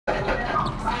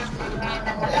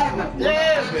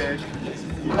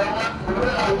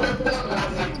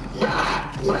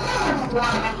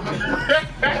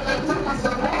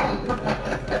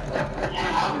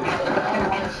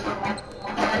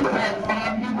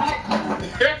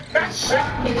I'm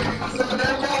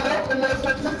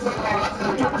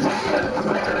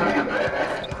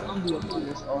doing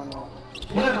this all night.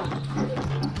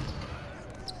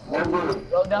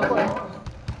 Roll down for it.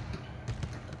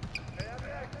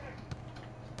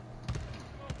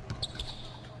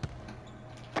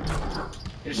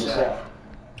 Good shot.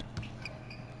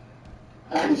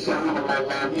 I had to show him like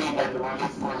that. He ain't got the run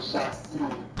these 4 shots too.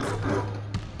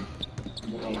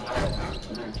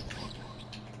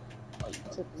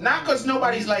 Not because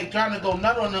nobody's like trying to go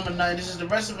nut on them or nothing. This is the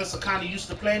rest of us are kind of used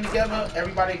to playing together.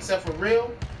 Everybody except for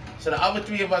Real. So the other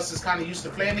 3 of us is kind of used to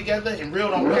playing together, and Real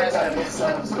don't pass that much.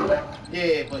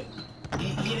 Yeah, but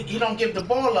he don't give the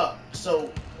ball up,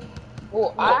 so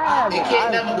well, it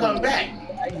can't never come back.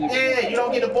 Yeah, you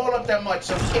don't get the ball up that much,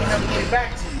 so he can't never get it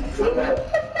back to you. You feel me?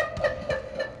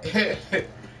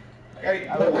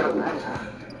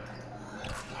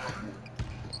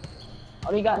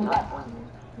 Oh, he got that.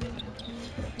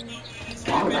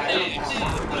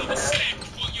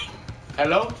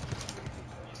 Hello?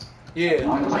 Yeah.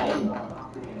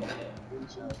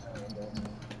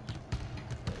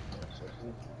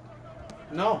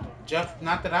 No, Jeff,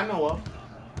 not that I know of.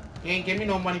 He ain't give me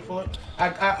no money for it. I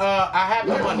have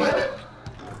the money.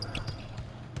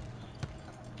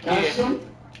 Yeah. Shoot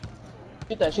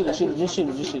it, just shoot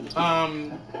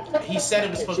it. He said it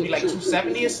was supposed to be like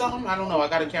 270 or something. I don't know. I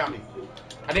gotta count it.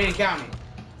 I didn't count it.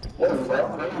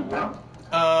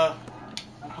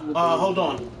 Hold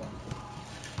on.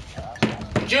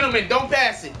 Gentlemen, don't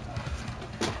pass it.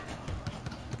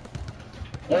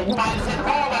 You might have said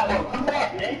all that one. Come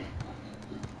back, man.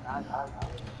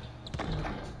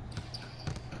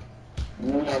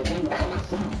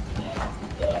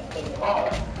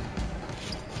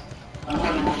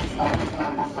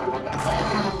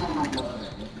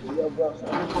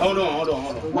 Hold on.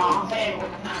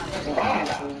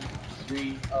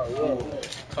 3, 4,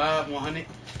 5, 100.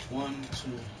 1,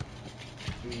 2,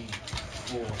 3,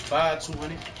 4, 5,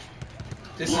 200.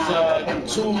 This is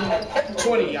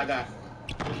 220 I got.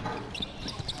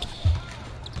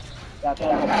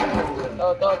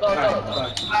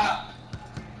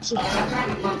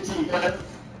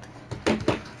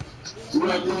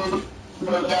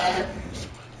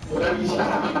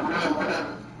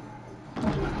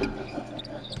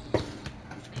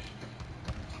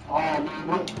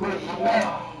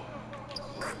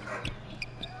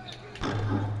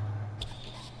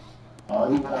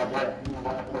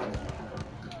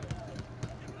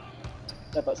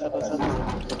 Step up.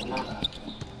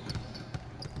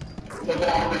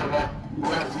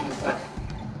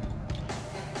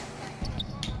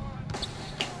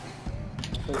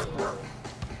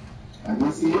 I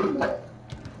can see it, but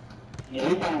yeah,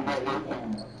 he can't get it.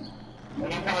 He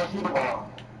can't shoot the ball.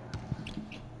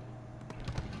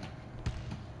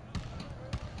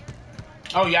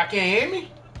 Oh, y'all can't hear me?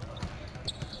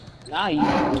 Nah, you.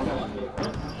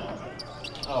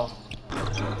 Oh.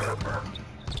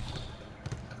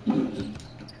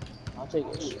 I'll take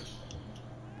it.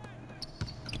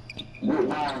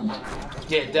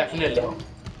 Yeah, definitely.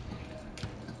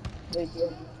 Thank you.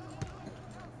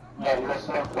 Yeah, let's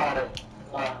talk about it.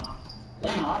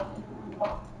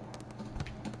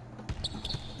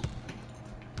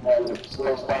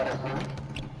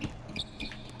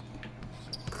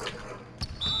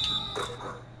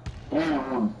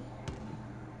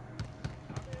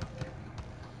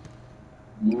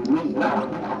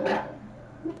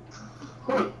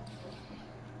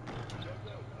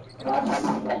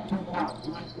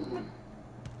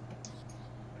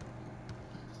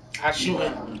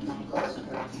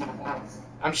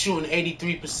 I'm shooting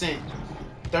 83%,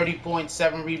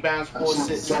 30.7 rebounds, 4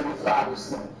 assists.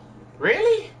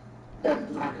 Really?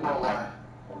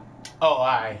 Oh,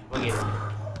 alright, forget it.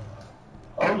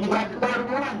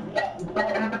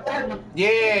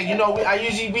 Yeah, you know, we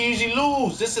usually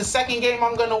lose. This is the second game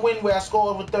I'm gonna win where I score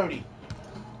over 30.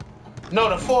 No,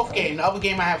 the 4th game. The other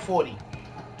game I have 40.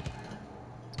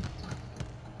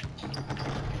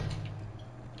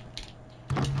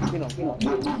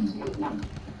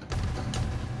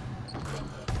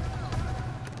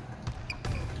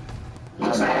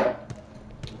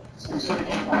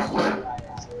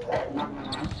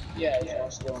 Yeah,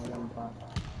 still on 1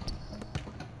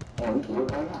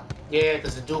 Yeah,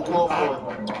 because the dude called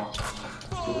for it.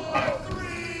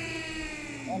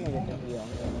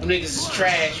 Them niggas is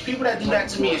trash. People that do that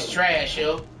to me is trash,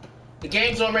 yo. The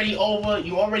game's already over.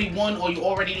 You already won or you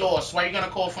already lost. Why are you gonna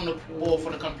call from the board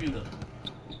for the computer?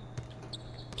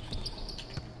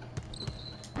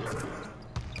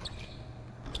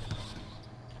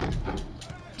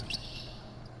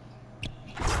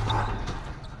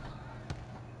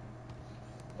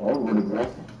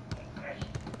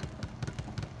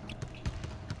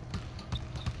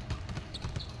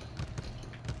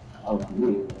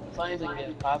 Finally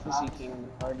get Prophecy King in the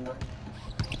party.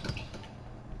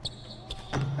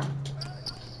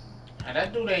 And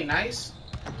that dude ain't nice.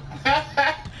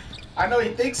 I know he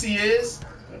thinks he is.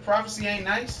 But Prophecy ain't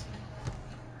nice.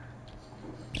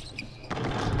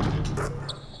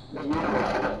 Let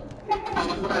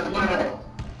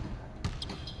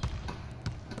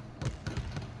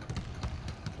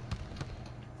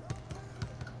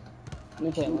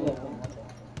me tell you.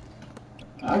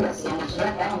 I got so much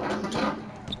stuff out.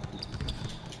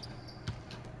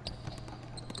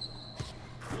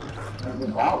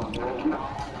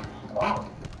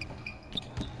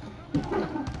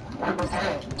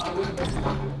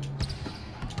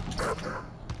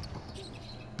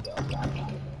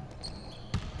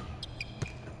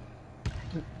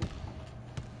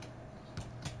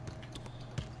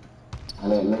 I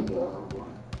didn't make it.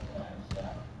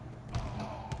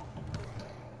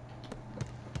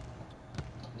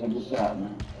 Take a shot,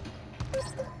 man.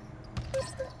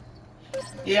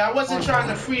 Yeah, I wasn't trying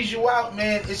to freeze you out,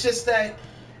 man. It's just that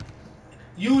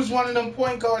you was one of them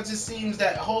point guards, it seems,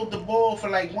 that hold the ball for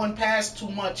like one pass too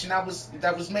much, and that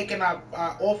was making our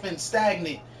offense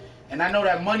stagnant. And I know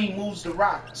that money moves the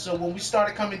rock. So when we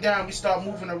started coming down, we start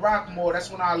moving the rock more. That's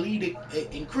when our lead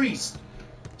it increased.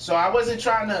 So I wasn't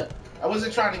trying to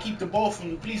keep the ball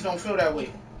from you. Please don't feel that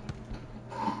way.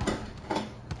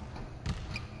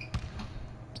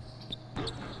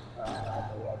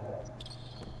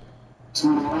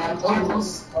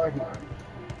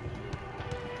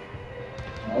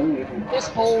 This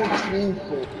whole team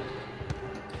fit.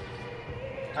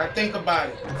 I think about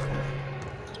it.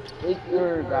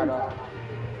 Victor got off.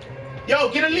 Yo,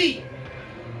 get a lead.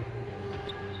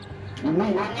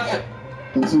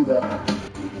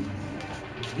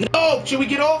 No, should we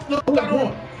get off? No, got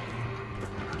on.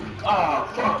 Oh,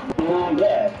 fuck.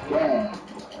 Yeah.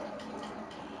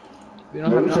 We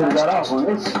don't have no got off on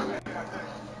this.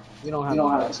 We don't have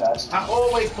no touch. I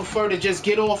always prefer to just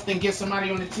get off than get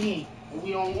somebody on the team that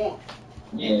we don't want.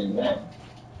 Yeah, man.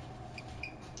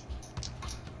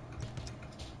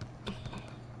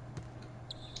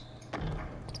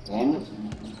 Damn it.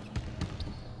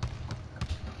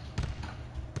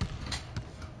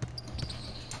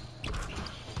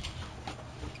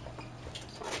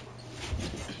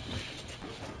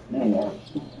 Man.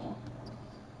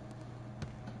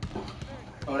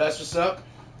 Oh, that's what's up.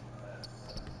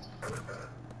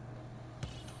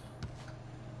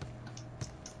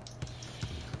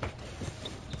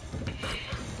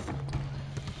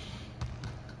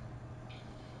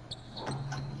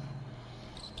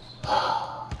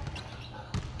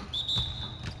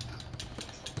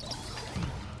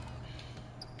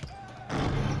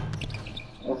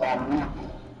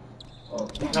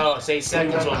 No, say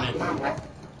seconds on it.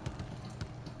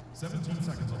 17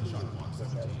 seconds on the shot clock.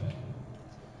 17.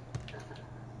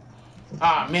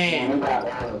 Ah, man.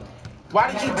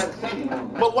 Why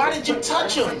did you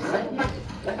touch him?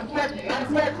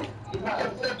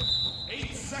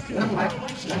 8 seconds. Them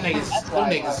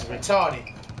niggas is retarded.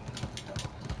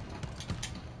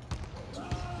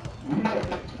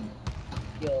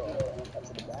 Yo, that's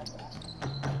the best.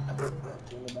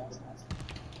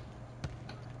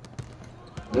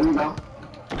 There we go.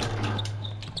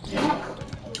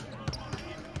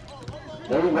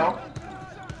 There we go.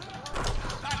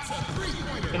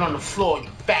 Get on the floor, you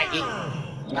faggot.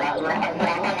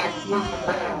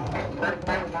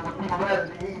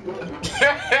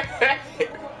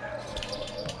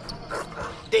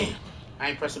 Damn, I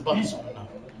ain't pressing buttons. No.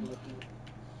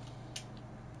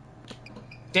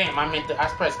 Damn, I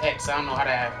pressed X. I don't know how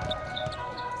to have.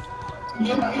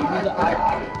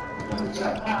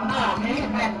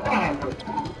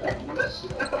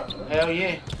 Hell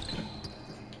yeah.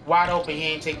 Wide open, he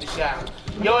ain't take the shot.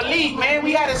 Yo, Elite, man,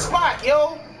 we got a spot,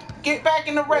 yo. Get back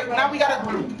in the wreck. Now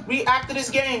after this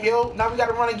game, yo. Now we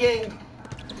gotta run a game.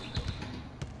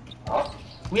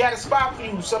 We had a spot for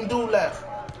you. Some dude left.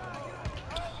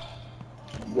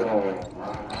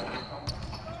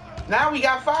 Now we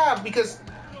got 5 because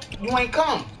you ain't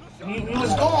come. You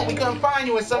was gone. We couldn't find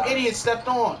you and some idiot stepped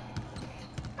on.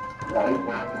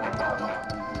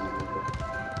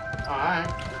 Alright.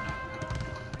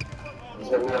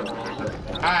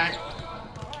 Alright.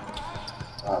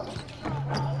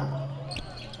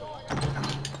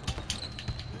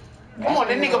 Come on,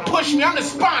 that nigga push me. I'm the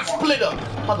spine splitter,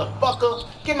 motherfucker.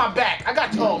 Get my back. I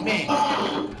got oh man.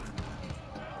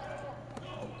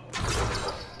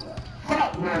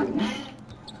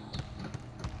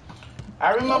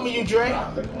 I remember you, Dre.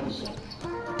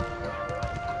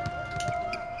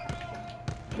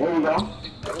 There we go.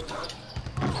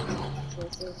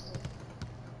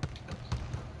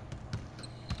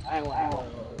 I ain't want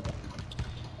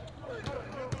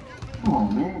Come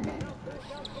on, man.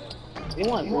 You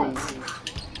want three.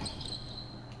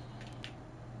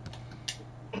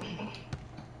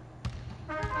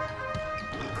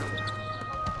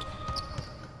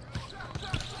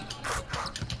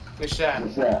 Good shot.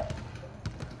 Good shot.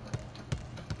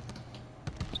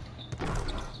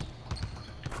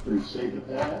 Appreciate the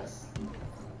pass.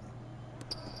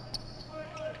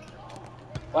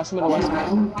 Watch middle, watch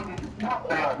middle.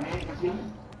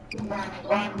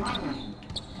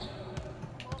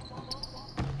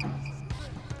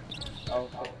 Oh.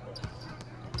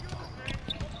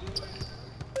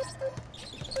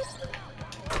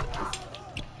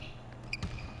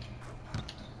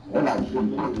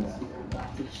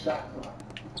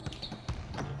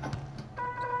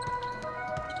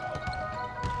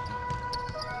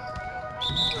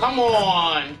 Come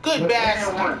on. Good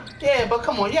basket. Yeah, but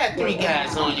come on. You had 3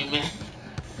 guys on you, man.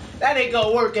 That ain't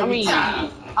gonna work every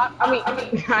time. I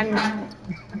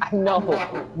know.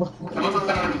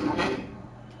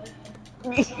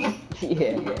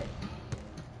 Yeah.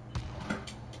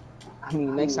 I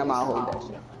mean, next time I'll hold that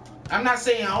shit. I'm not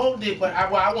saying hold it, but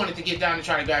I wanted to get down and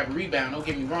try to grab a rebound. Don't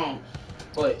get me wrong,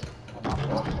 but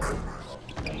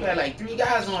you had like 3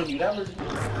 guys on you.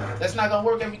 That's not gonna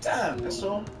work every time. That's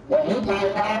all.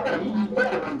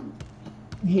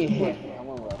 Yeah.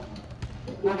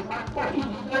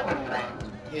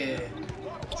 Yeah.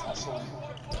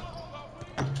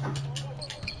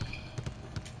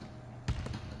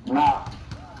 Nah.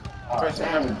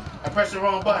 I pressed the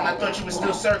wrong button. I thought you were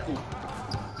still circled.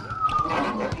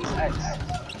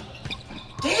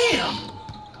 Damn!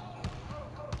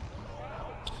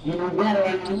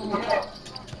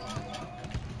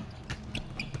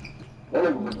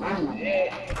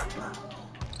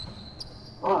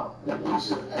 Oh, that you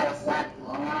should pass that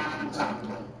long time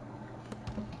ago.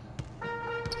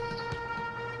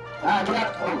 I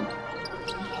got one.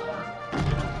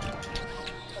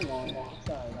 Come on, man.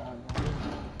 Sorry, man.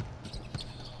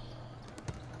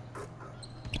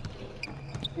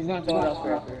 He's gonna throw it up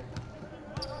forever.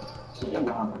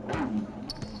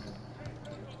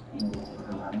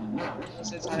 He's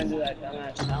still trying to do that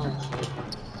dumbass challenge shit.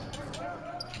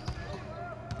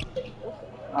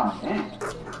 Oh, man.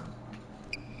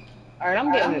 Alright,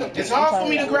 I'm getting it. It's hard for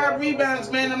me to grab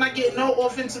rebounds, man. I'm not getting no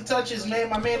offensive touches, man.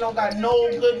 My man don't got no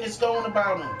goodness going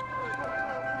about him.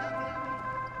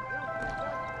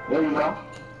 There you go.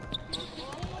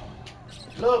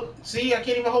 Look, see, I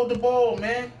can't even hold the ball,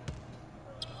 man.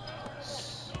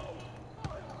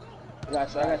 I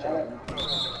got you.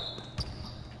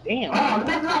 Damn.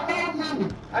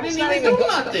 I didn't even do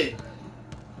nothing.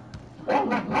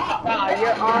 Nah,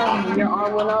 your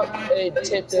arm went up. It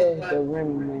tipped the rim,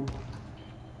 man.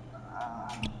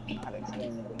 I'd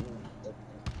explain it.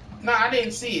 No, I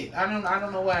didn't see it. I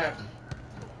don't know what happened.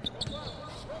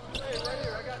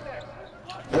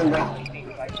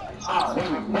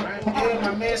 Right? Yeah,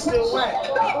 my man's still whack.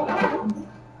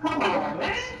 Come on,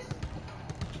 man.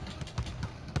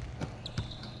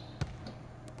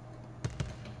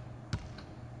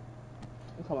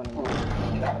 Come on.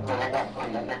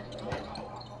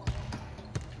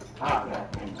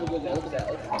 Look at that.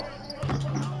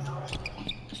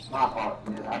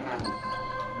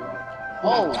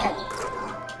 Oh!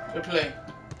 Good play.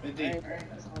 Good D.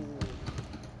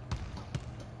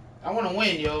 I want to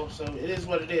win, yo. So it is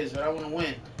what it is. But I want to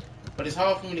win. But it's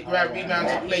hard for me to grab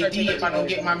rebounds and play D if I don't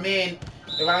get my man.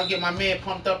 If I don't get my man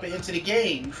pumped up and into the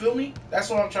game. You feel me? That's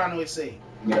what I'm trying to say.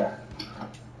 Yeah.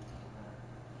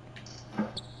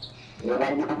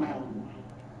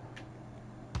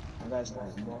 That's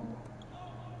nice.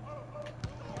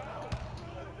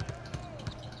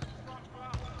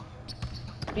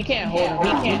 He can't hold him.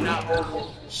 He can't not hold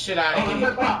him. Shit out of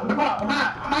here.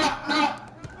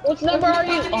 What number are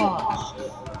you? Oh.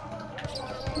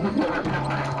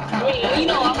 Wait, you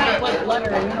know I'm gonna put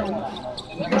letter in.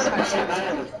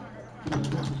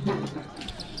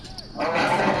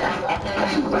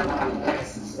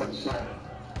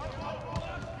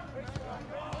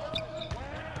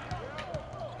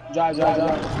 Drive.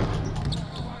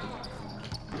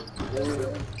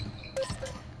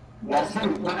 That's it.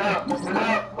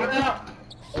 Put it up.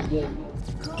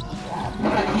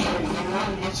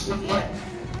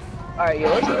 Alright, yo,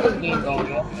 let's get this game going,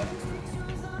 yo.